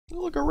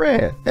Look a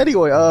rat.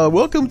 Anyway,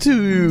 welcome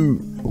to...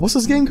 What's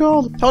this game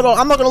called? Hold on,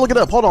 I'm not gonna look it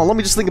up. Hold on, let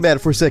me just think about it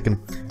for a second.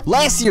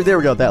 Last year, there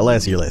we go. That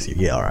last year.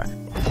 Yeah, alright.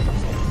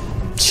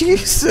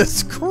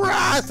 Jesus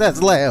Christ,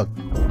 that's loud.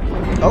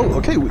 Oh,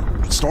 okay, we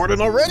started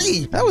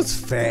already. That was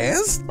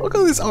fast. Look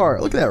at this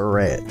art. Look at that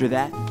rat. After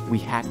that, we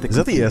hacked the Is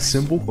that the S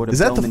symbol? Is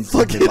that the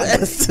fucking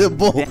S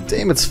symbol?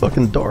 Damn, it's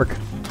fucking dark.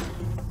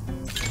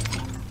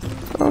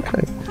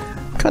 Okay.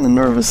 I'm kind of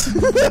nervous.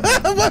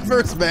 My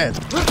first match.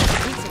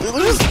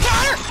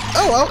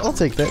 Oh, I'll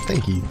take that.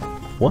 Thank you.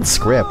 One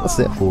scrap. What's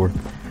that for?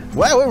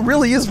 Wow, it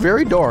really is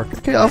very dark.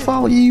 Okay, I'll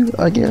follow you,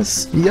 I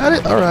guess. You got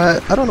it?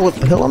 Alright. I don't know what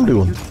the hell I'm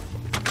doing.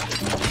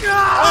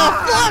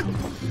 Oh, fuck!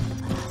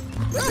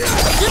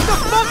 Get the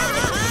fuck!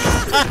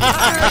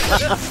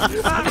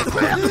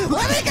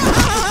 Let me go!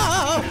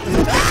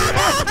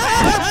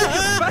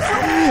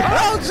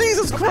 Oh,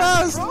 Jesus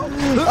Christ! Oh,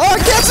 I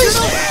can't see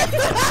shit!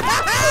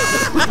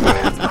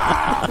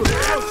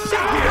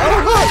 Oh,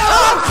 God!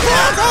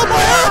 Oh,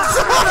 my ass!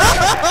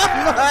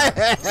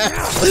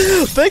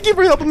 Thank you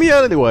for helping me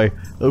out anyway.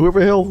 Whoever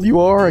the hell you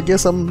are, I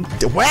guess I'm...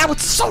 Wow,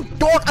 it's so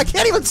dark! I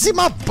can't even see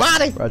my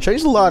body! I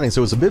changed the lighting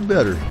so it's a bit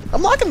better.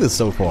 I'm liking this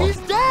so far. He's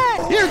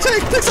dead! Here,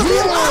 take some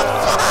heal!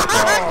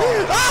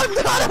 Oh,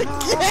 not again!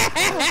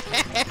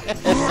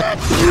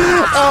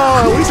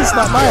 Oh, at least it's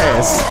not my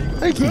ass.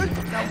 Thank you.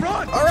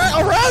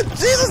 Alright!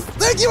 Jesus!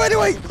 Thank you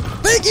anyway!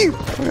 Thank you!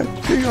 Okay,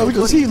 here you go, I'm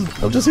just healing.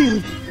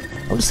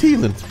 I'm just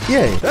healing.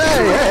 Yay.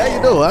 Hey, how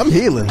you doing? I'm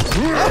healing. I'm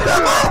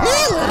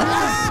healing!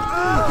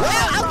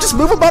 Well, I'm just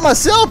moving by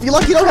myself. You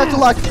don't have to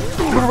like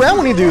move around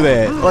when you do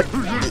that. Like,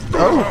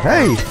 oh,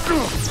 hey.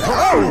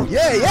 Oh,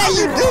 yeah,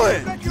 you do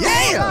it.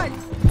 Yeah.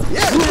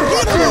 Yeah,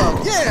 get him.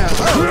 Yeah.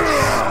 Oh.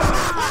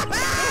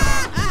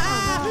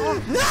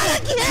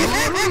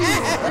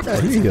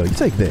 Here you go. You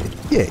take that.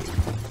 Yeah.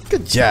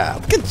 Good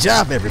job. Good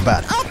job,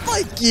 everybody. Oh,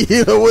 thank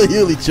you. We'll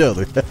heal each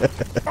other.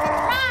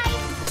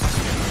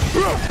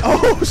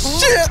 Oh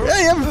shit!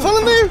 Hey, having fun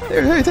in there?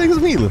 Here, take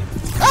some healing.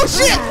 Oh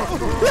shit!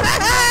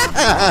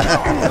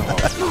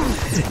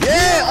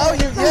 Yeah! Oh,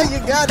 you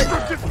got it.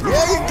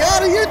 Yeah, you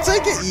got it. Here,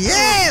 take it.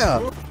 Yeah!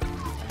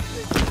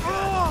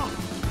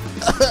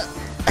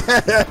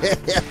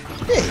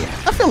 Hey,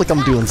 I feel like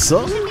I'm doing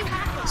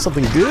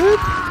something good.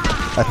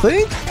 I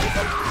think.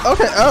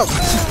 Okay. Oh,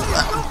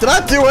 did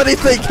I do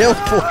anything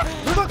helpful?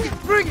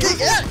 Hey!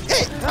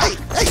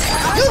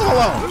 Leave him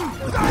alone.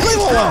 Leave him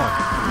alone.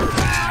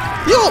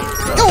 Yo,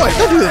 go away,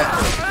 don't do that.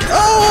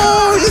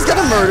 Oh, he's got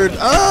him murdered.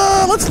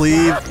 Let's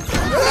leave.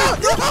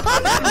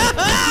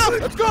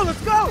 Let's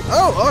go.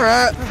 Oh,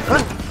 alright.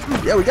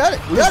 Yeah, we got it.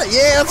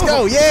 Yeah, let's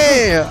go.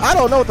 Yeah. I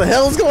don't know what the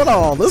hell is going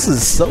on. This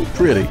is so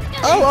pretty.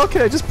 Oh,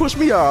 okay, just push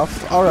me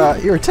off. Alright,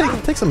 here,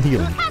 take some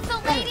healing.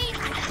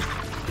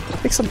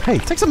 Take some healing.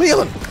 Take some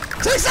healing.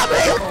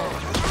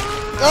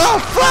 Oh,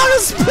 fuck!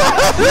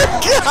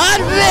 God,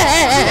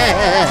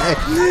 man!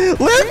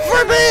 Live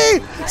for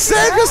me!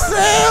 Save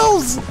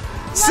yourselves!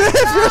 Save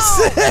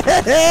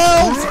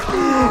yourselves!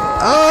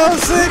 Oh,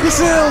 save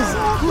yourselves!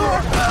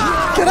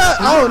 Can I?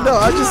 Oh no,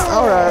 I just.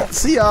 Alright,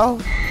 see y'all.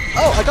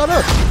 Oh, I got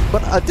up,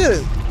 but I did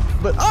it.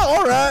 But oh,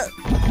 alright.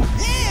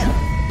 Yeah!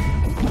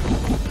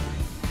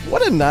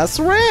 What a nice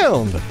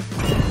round!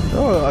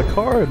 Oh, a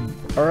card.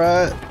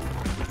 Alright.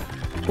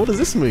 What does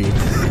this mean?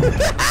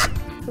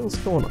 What's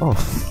going on?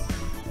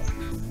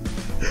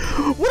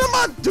 What am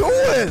I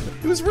doing?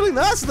 It was really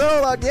nice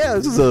though. Like, yeah,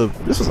 this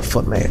was a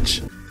fun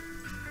match.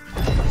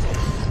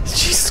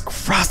 Jesus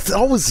Christ, it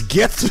always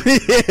gets me.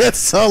 It's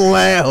so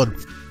loud.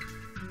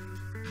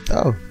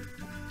 Oh,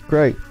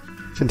 great,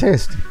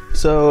 fantastic.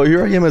 So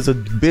here I am as a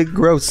big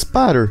gross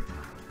spider.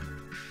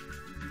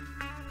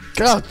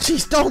 God,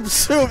 jeez, don't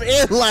zoom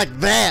in like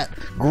that.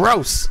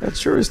 Gross. That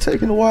sure is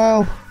taking a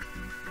while.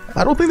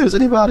 I don't think there's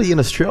anybody in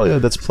Australia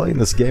that's playing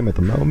this game at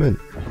the moment.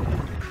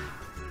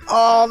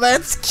 Oh,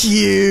 that's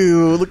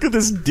cute! Look at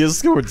this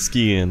Discord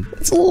skin.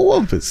 It's a little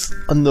Wumpus.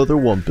 Another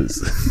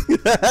Wumpus.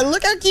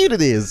 Look how cute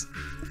it is.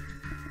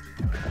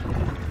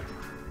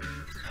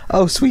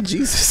 Oh, sweet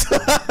Jesus.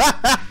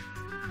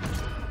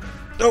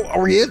 Oh,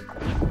 are we in?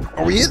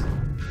 Are we in?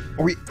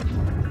 Are we?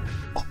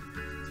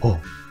 Oh.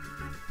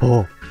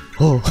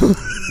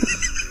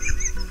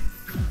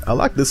 I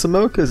like this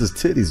emote because his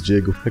titties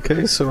jiggle.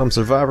 Okay, so I'm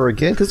Survivor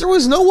again because there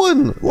was no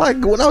one.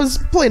 Like when I was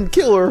playing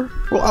Killer,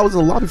 well, I was in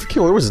the lobby for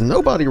Killer, there was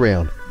nobody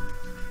around.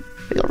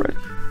 Hey, already.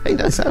 Hey,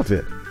 nice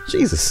outfit.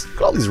 Jesus, look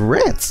at all these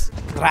rats.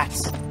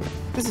 Rats.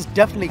 This is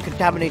definitely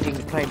contaminating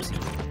the crime scene.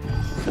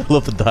 I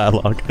love the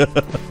dialogue.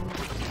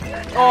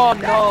 Oh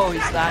no,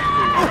 he's that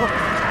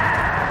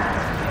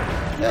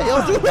Yeah,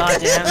 yo, dude,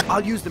 goddamn.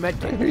 I'll use the med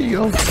kit. Here you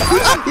go.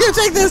 Here,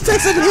 take this.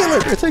 Take some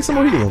healing. Here, take some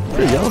more healing.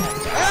 Here you go.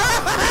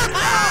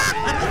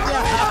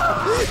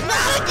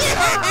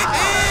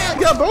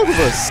 You got both of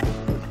us.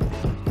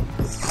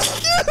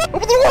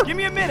 Open the door. Give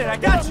me a minute, I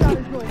got you.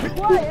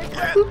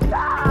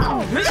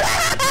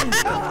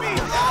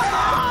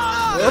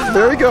 Well,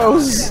 there he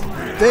goes.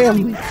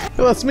 Damn.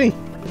 Oh, that's me.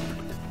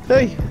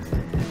 Hey,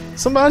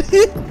 somebody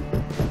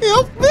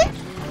help me.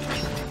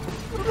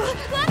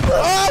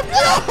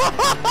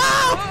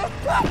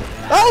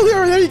 Oh,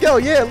 there you go.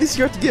 Yeah, at least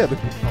you're together.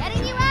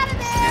 Getting you out of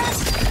there!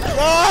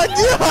 Oh,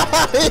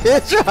 you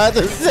tried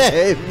to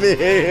save me.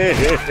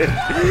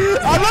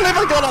 I'm not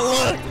even gonna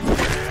look.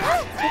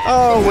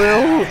 Oh,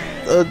 well,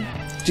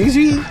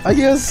 GG, I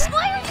guess.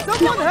 Why are you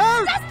Someone so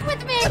help! obsessed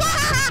with me?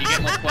 You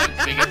get 1 point,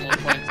 you get 1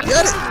 point.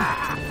 Got it.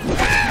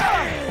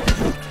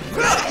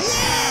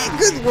 Yeah,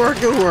 good work,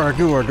 good work,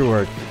 good work, good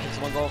work. It's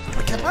 1 goal.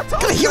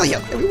 Gotta heal you.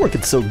 Yeah, we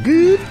working so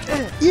good.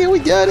 Yeah, we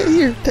got it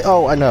here.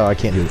 Oh, I know, I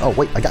can't do it. Oh,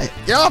 wait, I got it.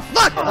 Oh,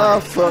 fuck. Oh,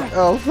 fuck.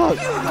 Oh, fuck.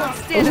 Oh,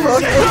 fuck. Oh,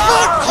 fuck.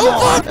 Oh,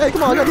 fuck. Hey,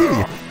 come on, I gotta heal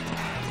you.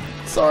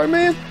 Sorry,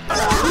 man.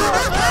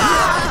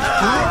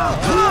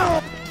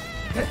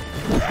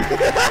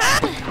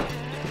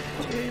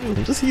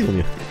 I'm just healing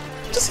you.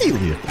 Just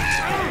healing you.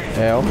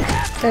 Ow. Ow.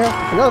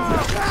 You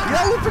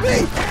gotta look for me.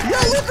 You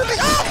gotta look for me.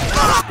 Oh,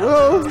 fuck.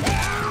 Whoa.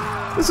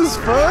 This is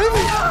fun.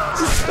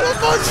 This is so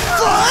much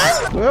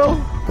fun. Well,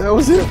 that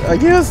was it, I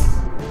guess.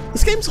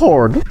 This game's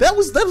hard. That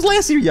was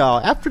last year, y'all.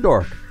 After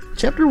Dark,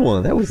 Chapter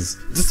 1. That was,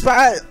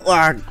 despite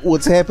like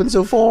what's happened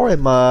so far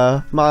and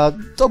my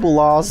double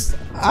loss,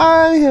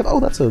 I have. Oh,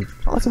 that's a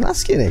nice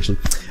skin actually.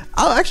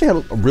 I actually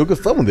had a real good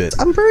fun with it.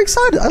 I'm very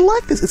excited. I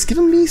like this. It's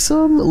giving me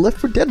some Left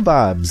 4 Dead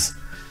vibes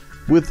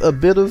with a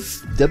bit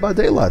of Dead by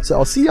Daylight. So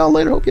I'll see y'all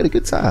later. Hope you had a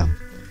good time.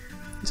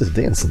 Just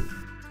dancing.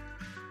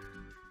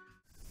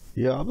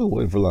 Yeah, I've been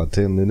waiting for like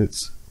 10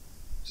 minutes.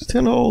 Just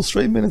 10 whole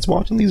straight minutes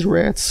watching these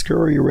rats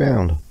scurry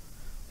around.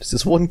 There's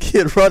this one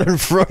kid right in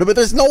front of it.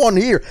 There's no one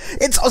here.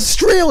 It's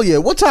Australia.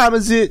 What time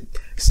is it?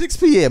 6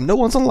 p.m. No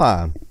one's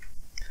online.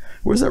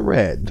 Where's that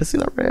rat? Did I see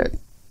that rat?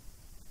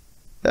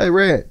 Hey,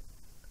 rat.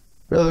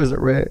 Where there's that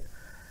rat?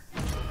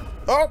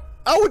 Oh,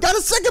 we got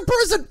a second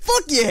person.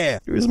 Fuck yeah.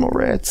 Here's more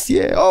rats.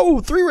 Yeah.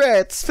 Oh, 3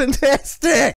 rats. Fantastic.